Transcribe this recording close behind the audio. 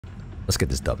Let's get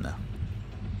this dub now.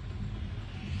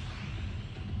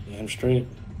 Damn straight.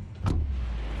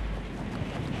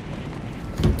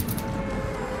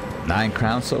 9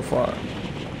 crowns so far.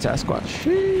 Task squad.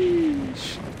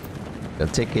 Sheesh.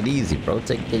 Gotta take it easy, bro.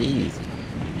 Take it easy.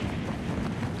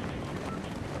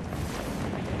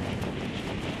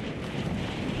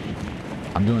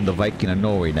 I'm doing the Viking of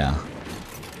Norway now.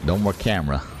 No more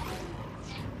camera.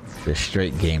 Just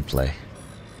straight gameplay.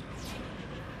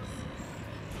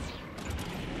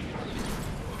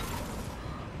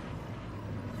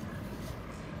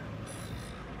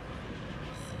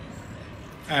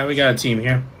 Alright, we got a team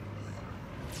here.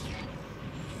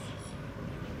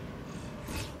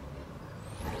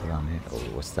 Down here. Oh,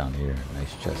 what's down here?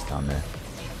 Nice chest down there.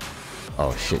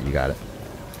 Oh shit, you got it.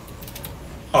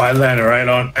 Oh, I landed right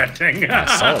on that thing. I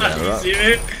saw that, bro. You see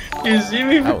me? You see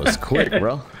me? That was quick,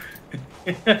 bro.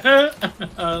 I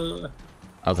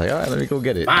was like, all right, let me go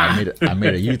get it. I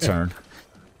made a U-turn,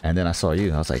 and then I saw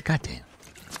you. I was like, God damn.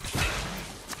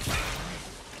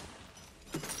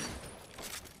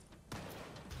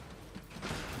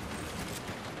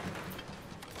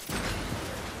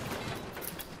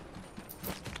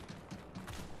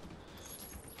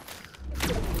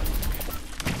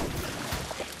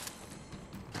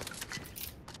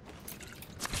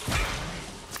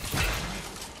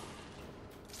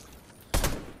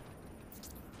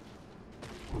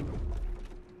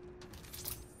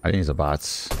 I think these are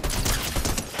bots.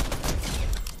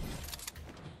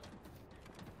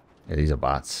 Yeah, these are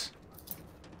bots.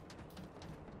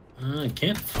 I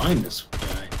can't find this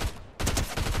guy.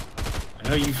 I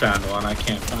know you found one. I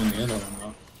can't find the other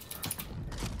one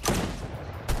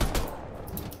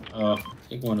though. Oh,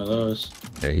 take one of those.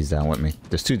 Yeah, he's down with me.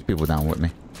 There's 2 people down with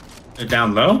me. They're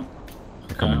down low?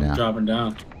 They're coming I'm down. dropping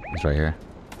down. He's right here.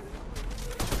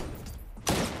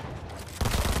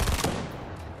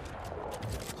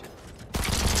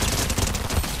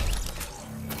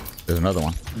 There's another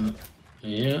one.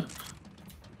 Yeah.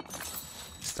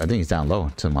 I think he's down low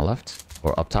to my left.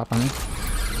 Or up top, I mean.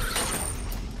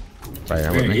 Right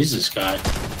here Where with me. is this guy?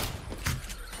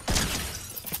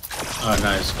 Oh,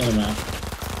 nice. Get him out.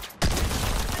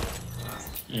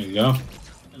 There you go.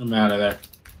 Get him out of there.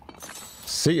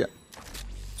 See ya.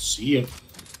 See ya.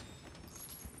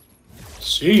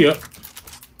 See ya.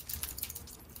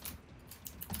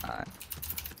 Alright.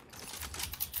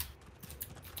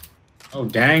 Oh,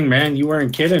 dang, man. You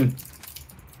weren't kidding.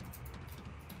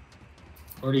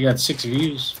 Already got 6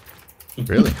 views.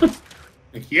 Really?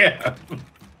 Yeah.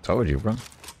 Told you, bro.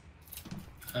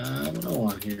 What do I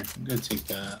want here? I'm gonna take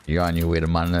that. You're on your way to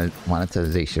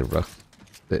monetization, bro.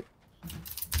 But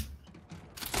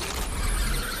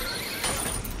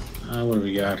What do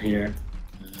we got here?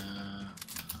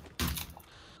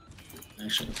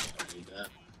 Actually, I need that.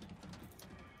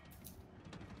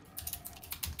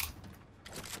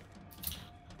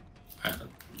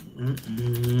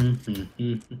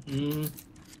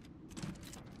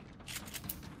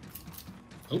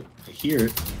 Oh, I hear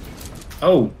it.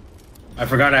 Oh, I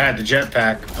forgot I had the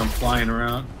jetpack. I'm flying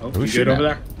around. Oh, you good over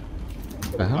there?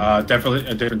 Definitely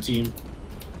a different team.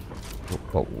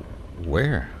 But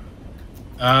where?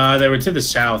 They were to the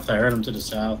south. I heard them to the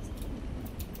south.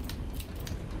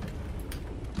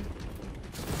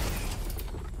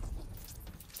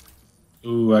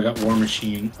 Ooh, I got War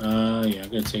Machine. Yeah, I'm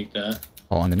gonna take that.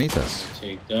 Oh, underneath us.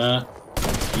 Take that.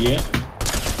 Yeah.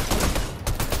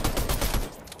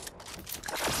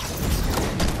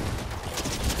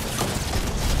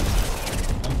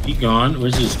 Oh, he gone.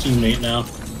 Where's his teammate now?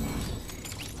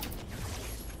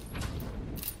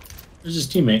 Where's his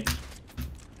teammate?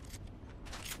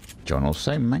 John will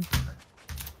say, man.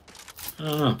 I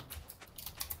don't know.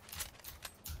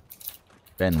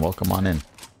 Ben, welcome on in.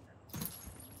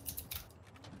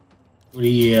 What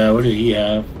did he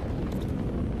have?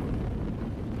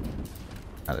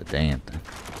 Not a damn thing.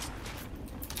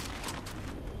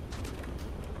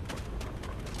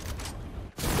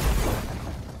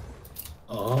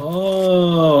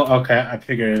 Oh, okay. I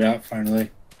figured it out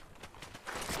finally.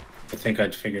 I think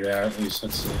I'd figured it out at least.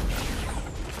 Let's see.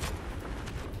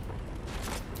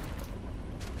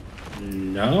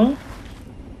 No?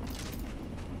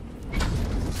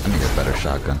 I need a better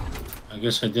shotgun. I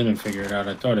guess I didn't figure it out.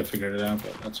 I thought I figured it out,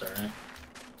 but that's alright.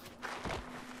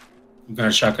 What kind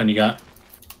of shotgun you got?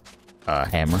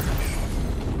 Hammer.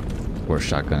 Worst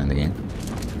shotgun in the game.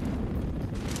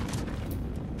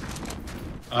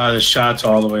 The shot's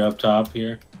all the way up top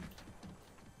here.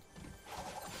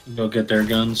 Go get their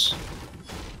guns.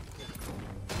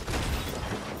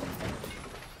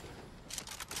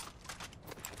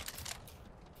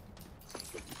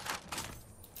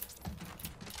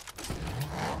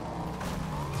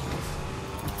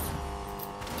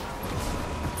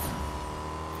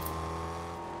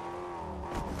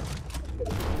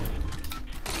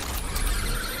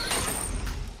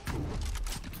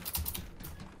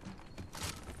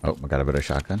 Oh, I got a better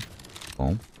shotgun.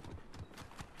 Boom.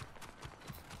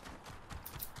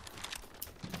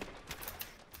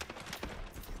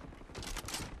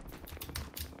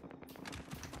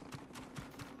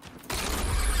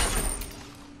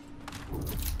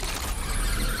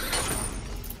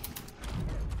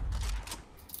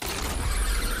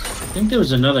 I think there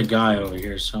was another guy over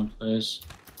here someplace.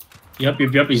 Yep,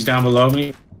 he's down below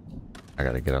me. I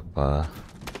gotta get up,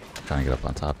 trying to get up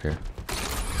on top here.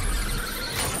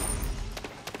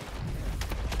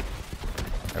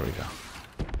 There we go.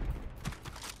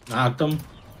 Knocked him.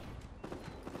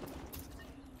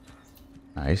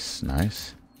 Nice,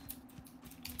 nice.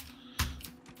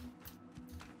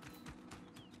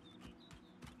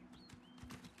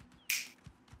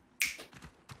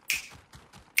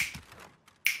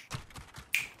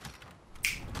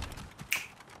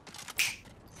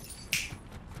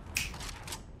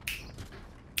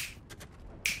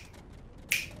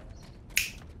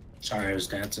 Sorry, I was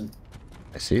dancing.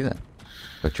 I see that.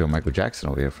 Put you and Michael Jackson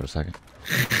over here for a second.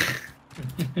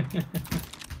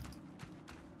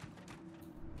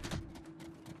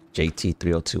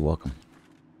 JT302, welcome.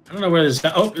 I don't know where this.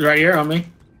 Oh, right here on me.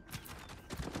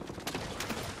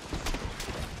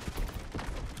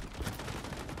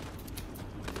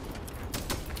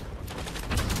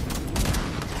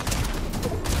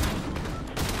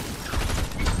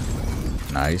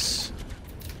 Nice.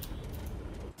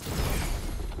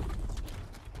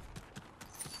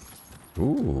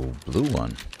 Ooh, blue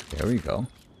one. There we go.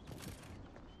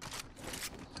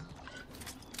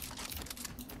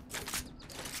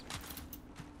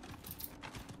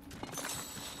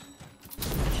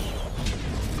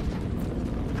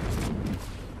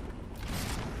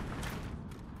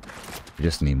 You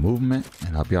just need movement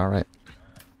and I'll be alright.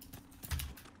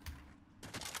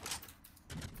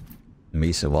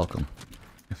 Misa, welcome.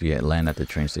 If you land at the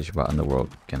train station about Underworld,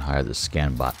 you can hire the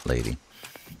scan bot lady.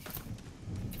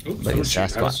 Oops, Lady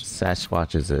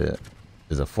Sasquatch is a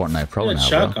Fortnite pro now,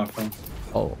 bro. Come from?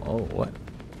 Oh, what?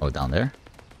 Oh, down there?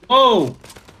 Oh!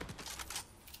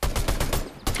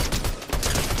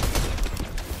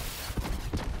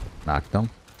 Knocked him.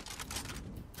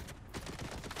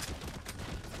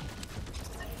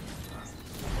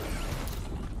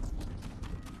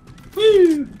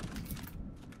 Woo!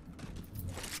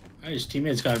 His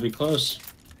teammates gotta be close.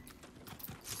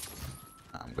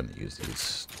 I'm gonna use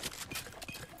these.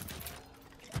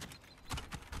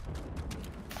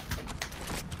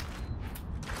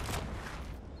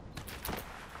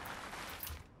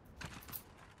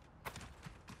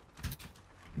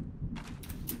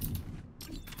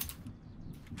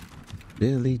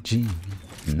 Billie Jean,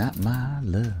 not my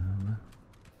love.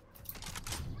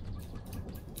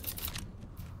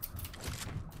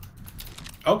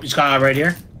 Oh, he's got right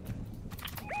here.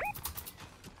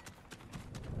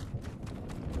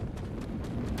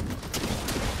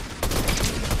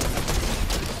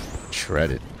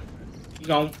 Shredded. You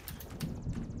going?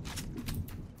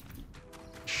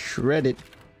 Shredded.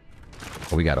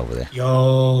 What we got over there?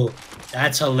 Yo,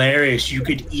 that's hilarious. You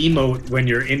could emote when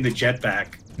you're in the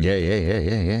jetpack. Yeah.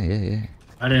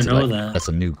 I didn't know that. That's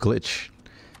a new glitch.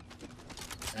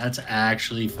 That's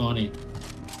actually funny.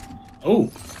 Oh,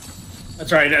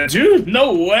 that's right, dude.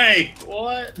 No way.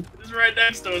 What? This is right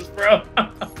next to us, bro.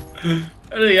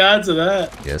 What are the odds of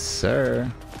that? Yes,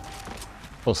 sir.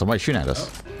 Oh, somebody's shooting at us.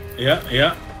 Oh.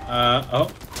 Yeah. Oh.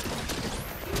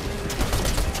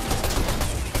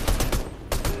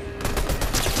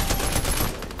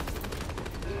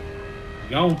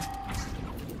 Go.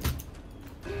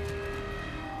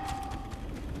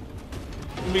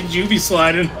 Let me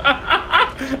sliding.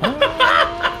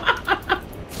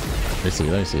 Let's see.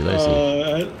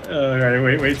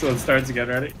 Alright, wait till it starts again.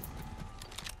 Ready?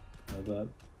 Hold on.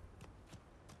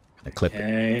 I clip it.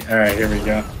 Okay. Alright, here we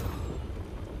go.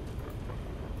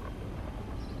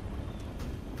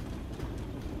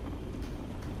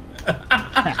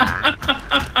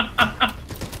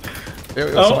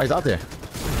 Somebody's out there.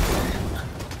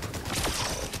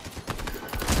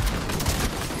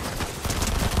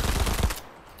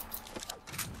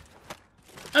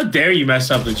 How dare you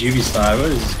mess up the juvie slide? What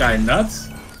is this guy, nuts?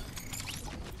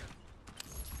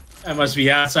 That must be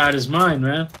outside his mind,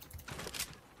 man.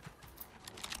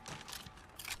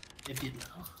 If you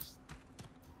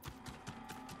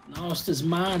lost his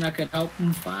mind, I could help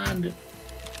him find it.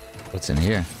 What's in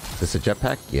here? Is this a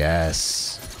jetpack?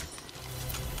 Yes.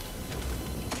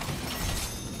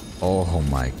 Oh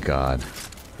my god.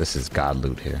 This is god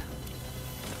loot here.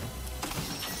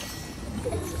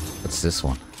 What's this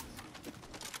one?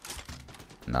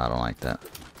 No, I don't like that.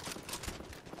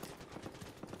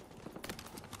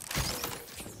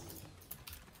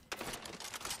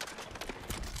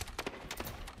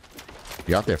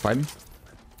 You out there fighting?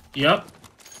 Yep.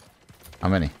 How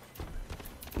many? 2.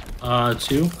 Oh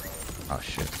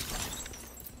shit.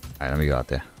 Alright, let me go out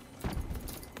there.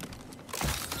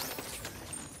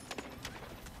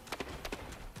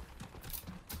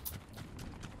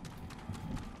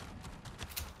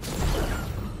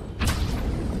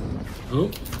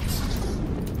 Oh.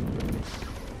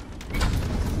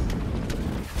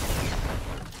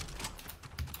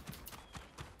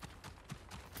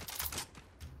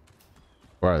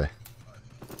 Where are they?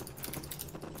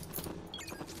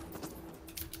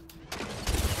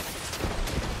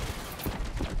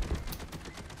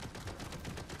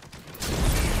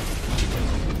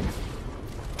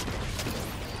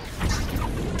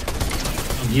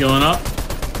 I'm healing up.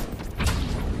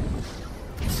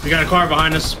 We got a car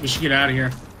behind us. We should get out of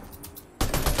here.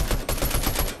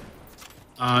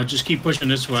 Just keep pushing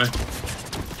this way.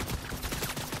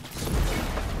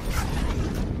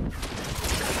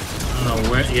 I don't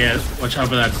know where. Yeah, watch out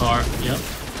for that car. Yep.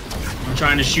 I'm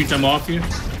trying to shoot them off you.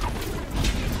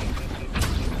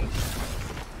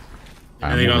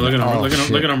 There they go. Look at them. Oh,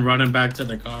 look at them running back to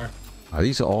the car. Are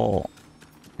these all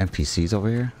NPCs over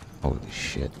here? Holy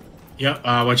shit. Yep.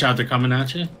 Watch out. They're coming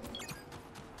at you.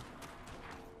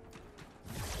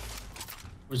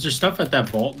 Was there stuff at that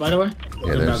vault, by the way?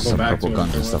 Yeah, there's some purple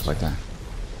guns and stuff like that.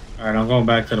 Alright, I'm going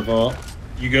back to the vault.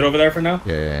 You good over there for now?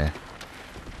 Yeah.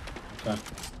 Okay.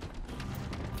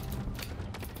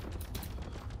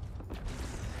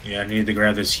 Yeah, I need to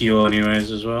grab this heal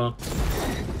anyways as well.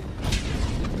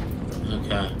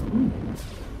 Okay.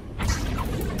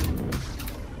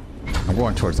 I'm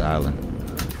going towards the island.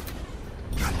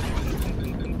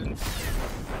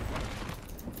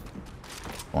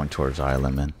 Going towards the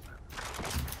island, man.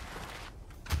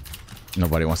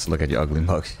 Nobody wants to look at your ugly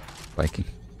mugs, Viking.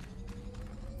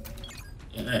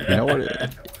 You know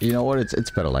what? You know what? It's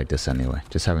better like this anyway.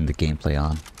 Just having the gameplay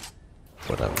on.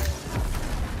 Whatever.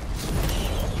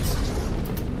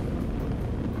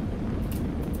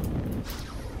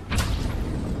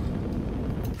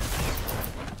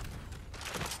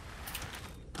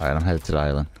 Alright, I'm headed to the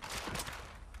island.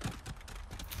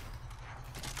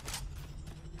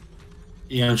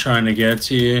 Yeah, I'm trying to get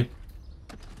to you.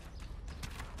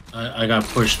 I got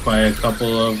pushed by a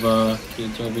couple of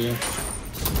kids over here.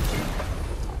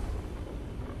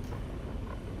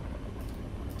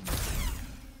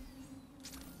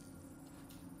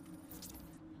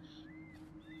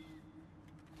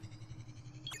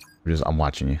 I'm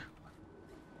watching you.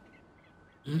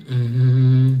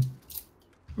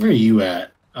 Where are you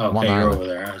at? Oh, okay, you're island. over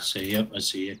there. I see. Yep, I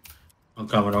see you. I'm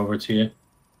coming over to you.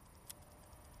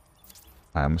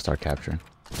 Alright, I'm gonna start capturing.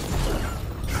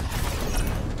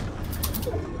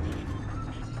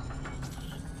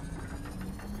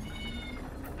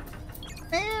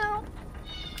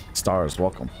 Stars,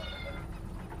 welcome.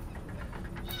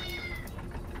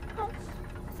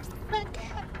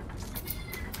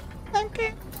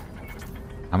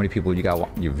 How many people you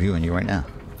got you viewing you right now?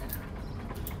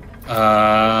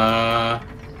 I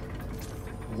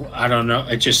don't know.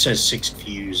 It just says 6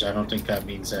 views. I don't think that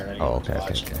means that anyone's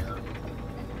watching. Okay.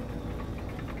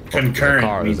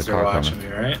 Concurrent means they're watching me,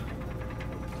 right?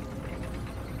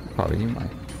 Probably you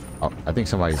might. Oh, I think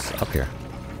somebody's up here.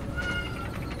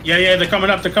 Yeah, they're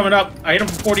coming up. They're coming up. I hit them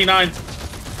for 49.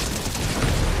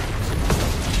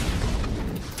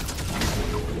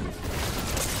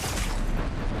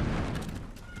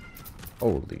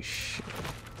 Holy shit.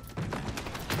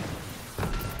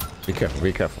 Be careful,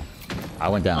 be careful. I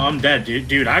went down. Oh, I'm dead, dude.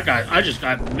 Dude, I just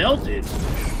got melted.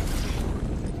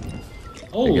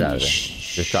 Holy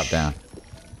shit. Just drop down.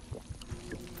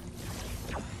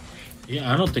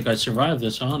 Yeah, I don't think I survived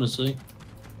this, honestly.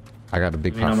 I got a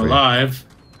big pot I'm for you. alive.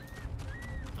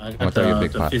 I got the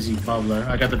pot. fizzy bubbler.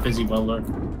 I got the fizzy bubbler.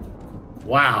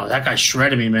 Wow, that guy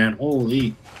shredded me, man.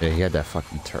 Holy. Yeah, he had that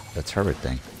fucking the turret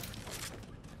thing.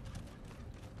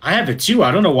 I have it too.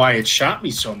 I don't know why it shot me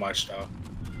so much though.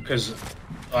 Because,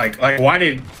 like why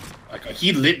did,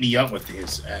 he lit me up with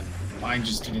his, and mine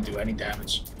just didn't do any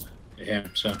damage to him.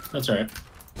 So that's alright.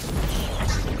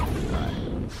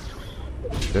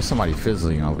 There's somebody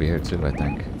fizzling over here too, I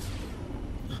think.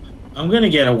 I'm gonna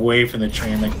get away from the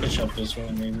train, like push up this way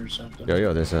maybe or something.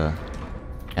 Yo, there's a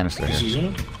canister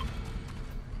here.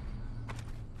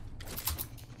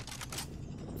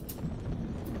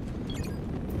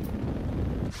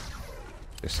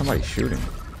 There's somebody shooting.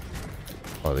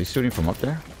 Oh, are they shooting from up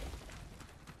there?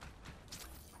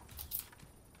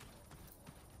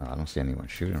 Oh, I don't see anyone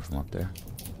shooting from up there.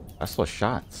 I saw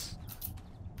shots.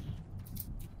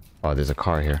 Oh, there's a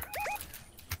car here.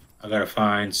 I gotta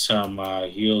find some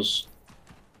heals.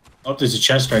 Oh, there's a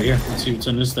chest right here. Let's see what's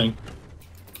in this thing.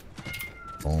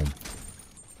 Boom.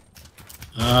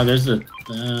 There's the.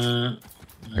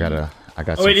 I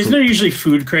got. Oh wait, isn't there usually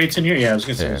food crates in here? Yeah, I was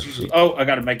gonna say. Yeah, It's usually... Oh, I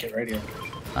gotta make it right here.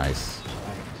 Nice.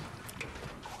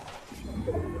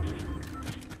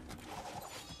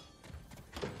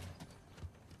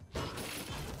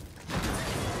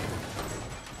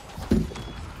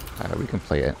 We can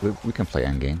play it. We can play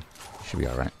endgame. Should be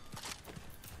all right.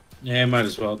 Yeah, might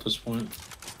as well at this point.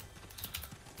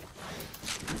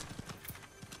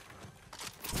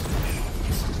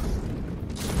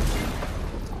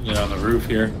 Get on the roof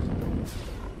here.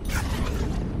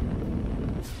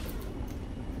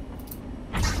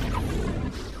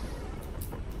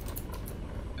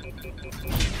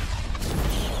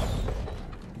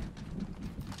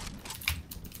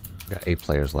 Got 8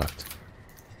 players left.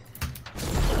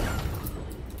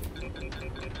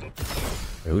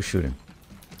 Wait, who's shooting?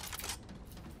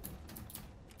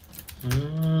 I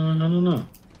don't know.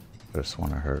 I just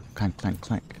want to hurt. Clank, clank,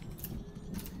 clank.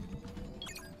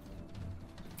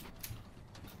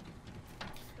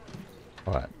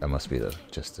 Oh, that must be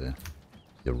just the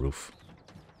roof.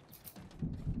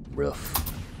 Roof.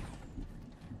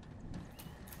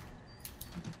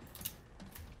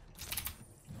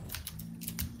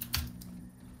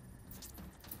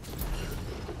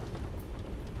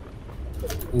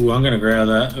 Ooh, I'm gonna grab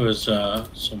that. It was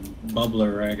some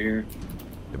bubbler right here.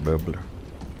 The bubbler.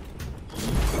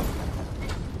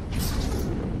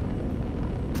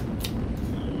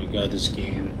 We got this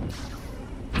game.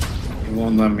 It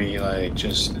won't let me like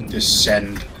just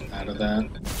descend out of that.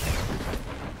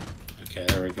 Okay,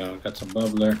 there we go. Got some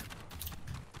bubbler.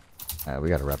 We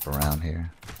gotta wrap around here.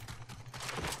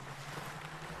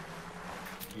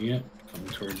 Yep, coming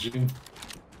towards you.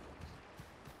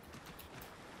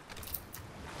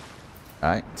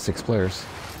 Alright, 6 players.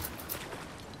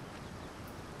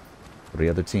 What are the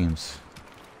other teams?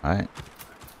 Alright.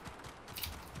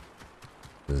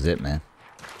 This is it, man.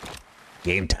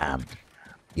 Game time.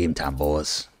 Game time,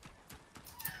 boys.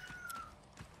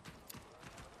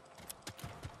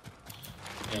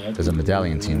 There's a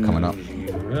medallion team coming up.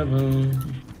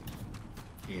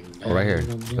 Oh, right here.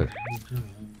 Look.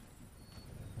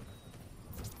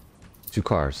 2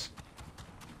 cars.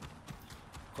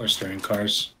 Of course, they're in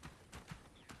cars.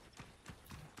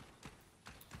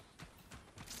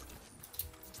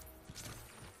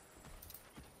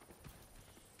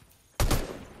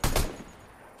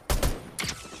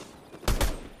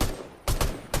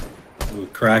 Ooh,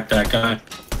 crack that guy.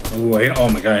 Oh, wait. Oh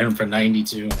my god, I hit him for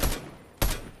 92.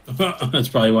 That's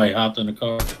probably why he hopped in the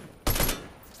car.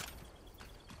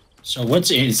 So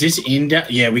what's in? Is this in down?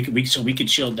 Yeah, we could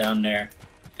chill down there.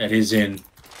 That is in.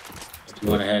 If you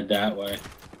want to head that way.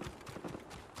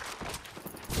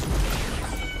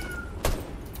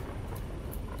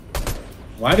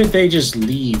 Why did they just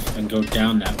leave and go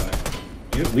down that way?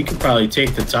 We could probably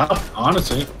take the top,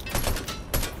 honestly.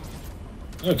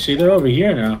 Look, see, they're over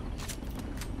here now.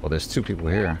 Well, there's 2 people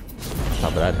here. Top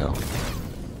of that hill.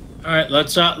 All right,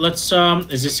 let's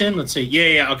is this in? Let's see.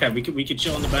 Yeah, okay. We could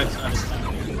chill on the back side of town.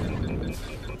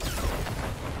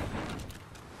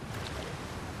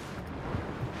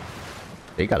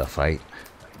 They gotta fight.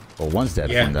 Well, one's dead.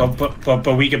 Yeah,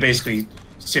 but we could basically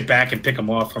sit back and pick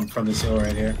them off from this hill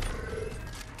right here.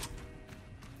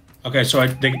 Okay, so I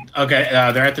think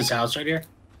they're at this house right here.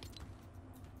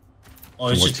 Oh,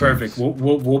 it's just perfect.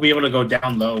 We'll be able to go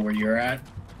down low where you're at,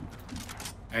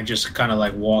 and just kind of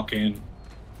like walk in.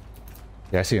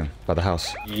 Yeah, I see him by the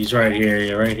house. Yeah, he's right here.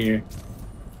 Yeah, right here.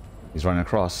 He's running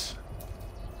across.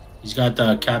 He's got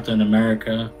the Captain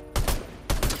America.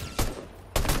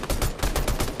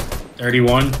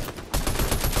 31.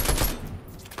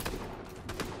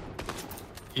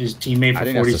 His teammate for 46. I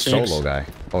think that's the solo guy.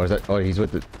 Oh, is that? Oh, he's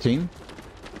with the team?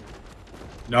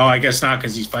 No, I guess not,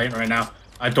 because he's fighting right now.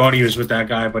 I thought he was with that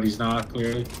guy, but he's not,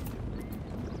 clearly.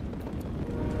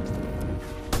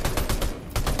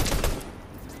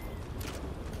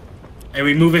 Hey,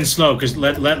 we move in slow, because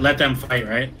let them fight,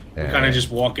 right? Yeah, we kind of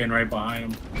just walk in right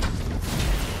behind them.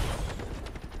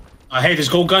 Hey, there's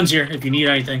gold guns here, if you need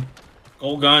anything.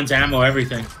 Gold guns, ammo,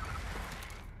 everything.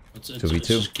 It's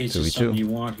 2v2. In case it's something you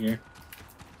want here.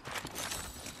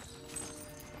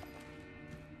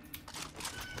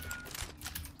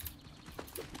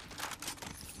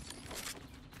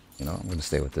 You know, I'm gonna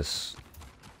stay with this.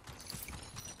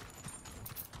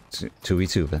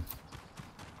 2v2, man.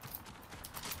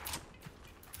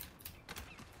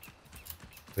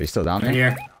 Are you still down right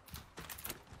here?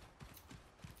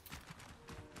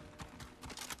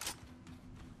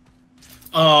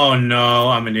 Oh no,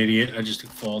 I'm an idiot. I just took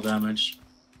fall damage.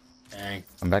 Dang.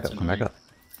 Come back up, come back up.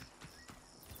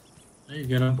 There you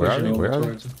go. Where are they? Where are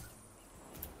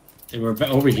they? They were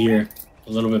over here, a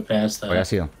little bit past that. Oh, yeah, I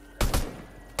see him.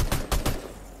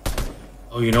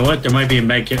 Oh, you know what? There might be a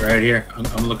med kit right here.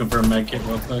 I'm looking for a med kit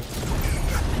real quick.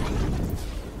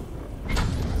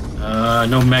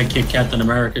 No med kit, Captain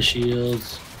America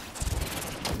shields.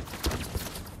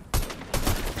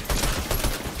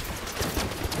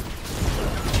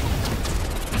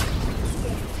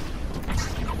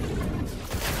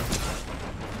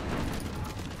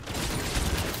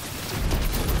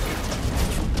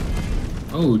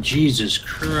 Oh, Jesus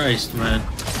Christ, man.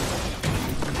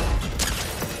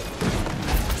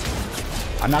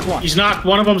 I knocked one. He's knocked.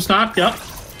 One of them's knocked. Yep.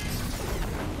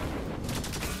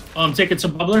 Oh, I'm taking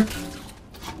some bubbler.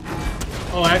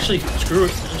 Oh, actually, screw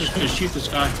it. I'm just gonna shoot this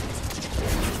guy.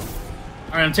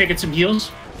 All right, I'm taking some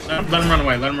heals. Let him run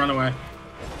away. Let him run away.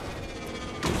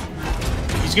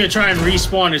 He's gonna try and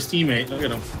respawn his teammate. Look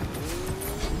at him.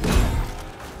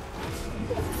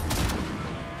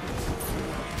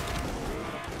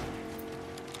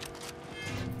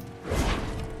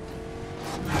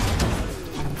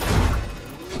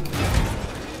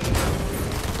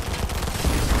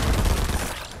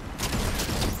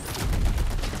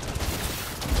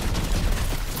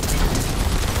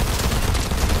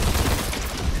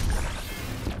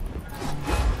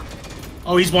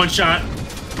 Oh, he's one shot.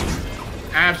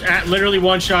 Literally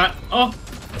one shot. Oh.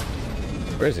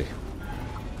 Where is he?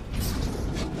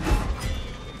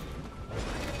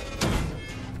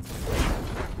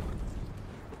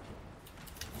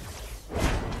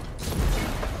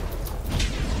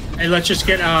 Hey, let's just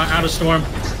get out of storm.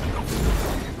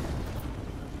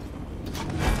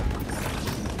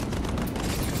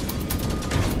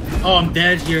 Oh, I'm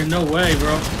dead here. No way,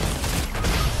 bro.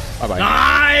 Bye-bye.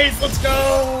 Nice! Let's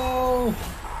go!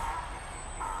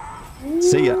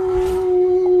 See ya.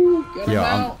 Get him Yeah,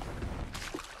 out.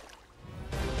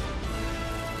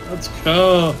 Let's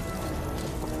go.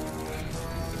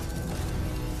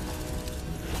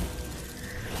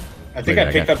 I think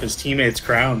I picked up his teammate's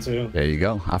crown, too. There you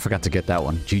go. I forgot to get that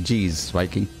one. GG's,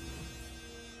 Viking.